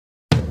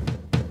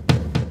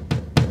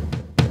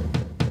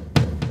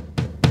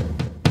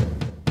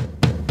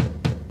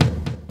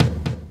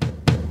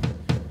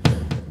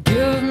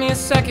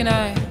second.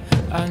 I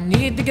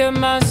need to get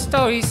my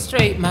story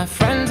straight. My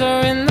friends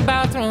are in the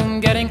bathroom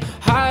getting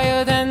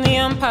higher than the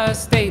Empire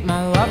State.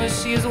 My lover,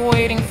 she is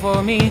waiting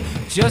for me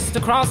just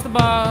across the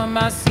bar.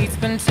 My seat's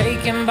been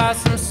taken by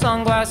some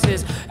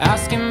sunglasses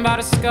asking about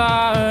a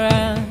scar.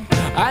 And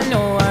I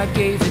know I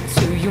gave it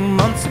to you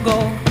months ago.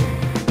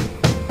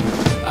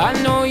 I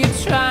know you're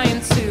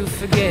trying to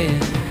forget,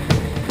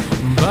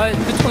 but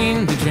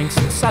between the drinks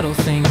and subtle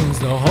things,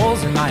 the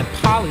holes in my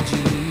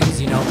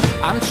apologies, you know,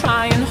 I'm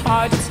trying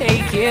hard to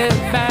take it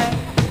back.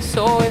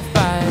 So if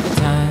by the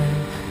time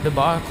the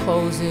bar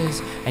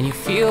closes and you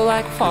feel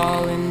like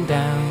falling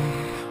down,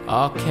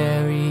 I'll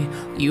carry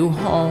you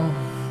home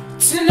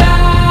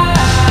tonight.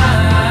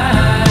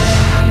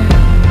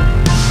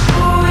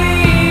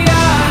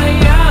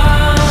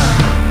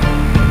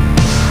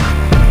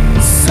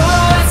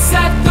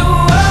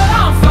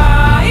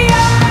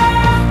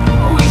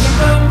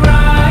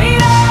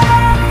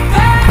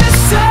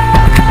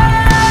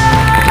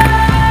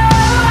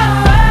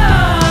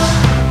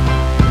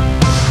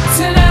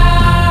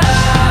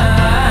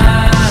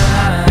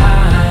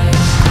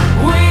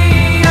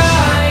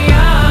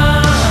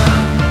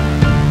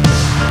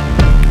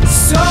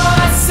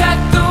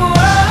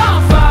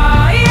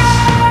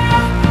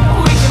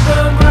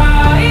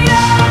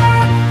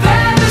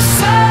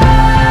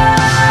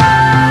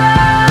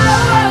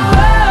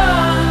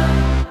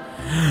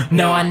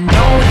 No, I know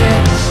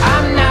that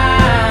I'm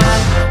not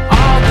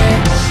all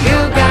that you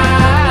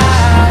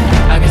got.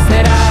 I guess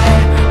that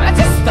I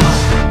just thought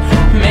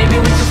maybe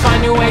we could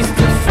find new ways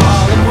to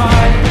fall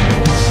apart.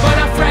 But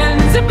our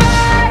friends are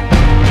back,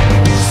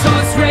 so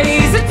let's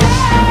raise a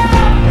toast,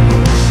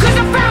 'cause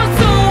I found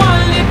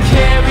someone to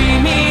carry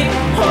me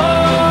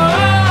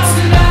home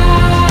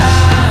tonight.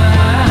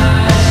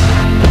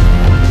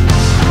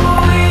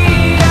 We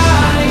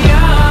are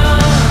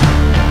young,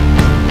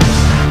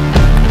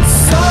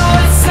 so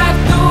let's set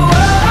the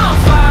world on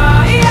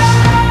fire.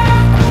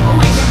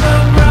 We can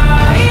burn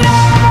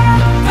brighter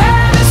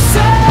than the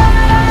sun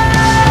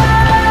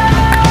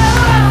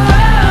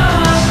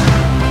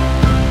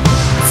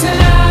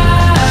tonight.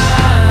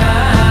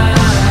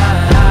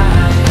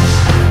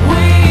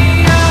 We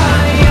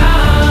are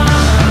young,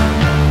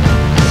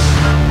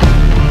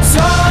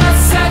 so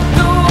let's set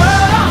the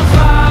world on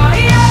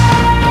fire.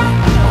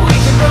 We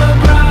can burn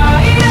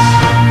brighter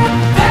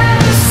than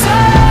the sun.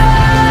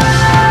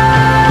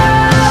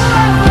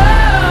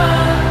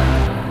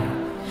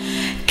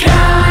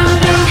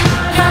 Counting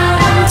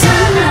down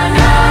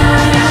tonight,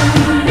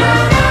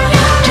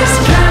 just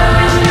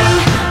counting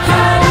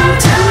down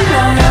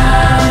tonight,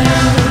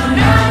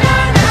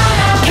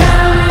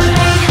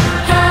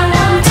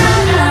 counting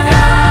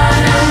down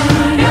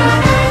tonight,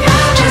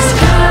 just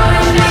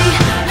counting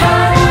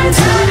down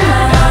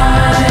tonight.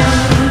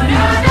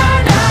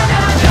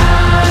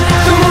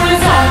 The moon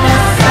is on my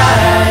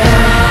side,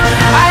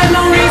 I have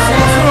no reason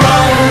to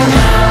run,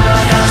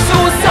 so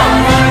will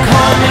someone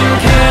come and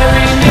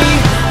carry me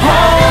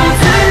home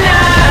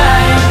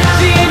tonight?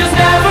 The angels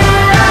never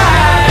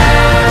arrive,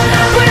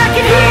 but I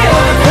can hear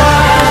the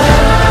choir.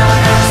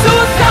 So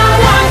will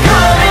someone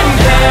come and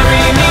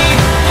carry me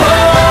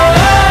home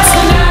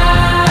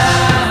tonight?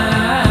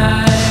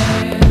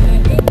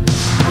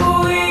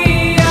 We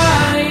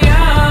are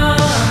young,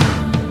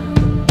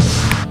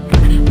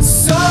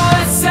 so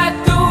let's set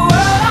the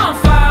world on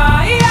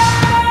fire.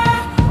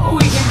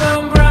 We can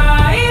burn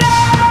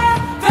brighter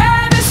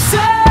than the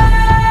sun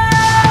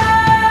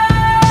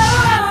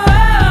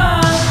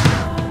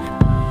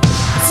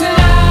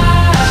tonight.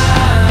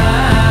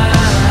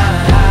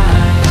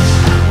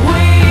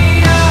 We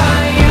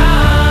are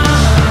young,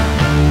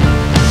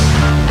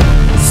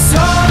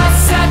 so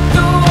let's set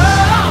the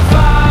world on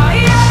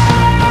fire.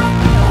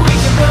 We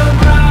can burn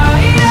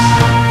brighter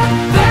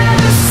than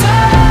the sun.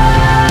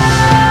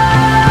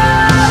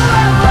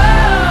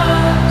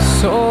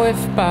 So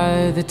if by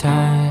the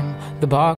time the bar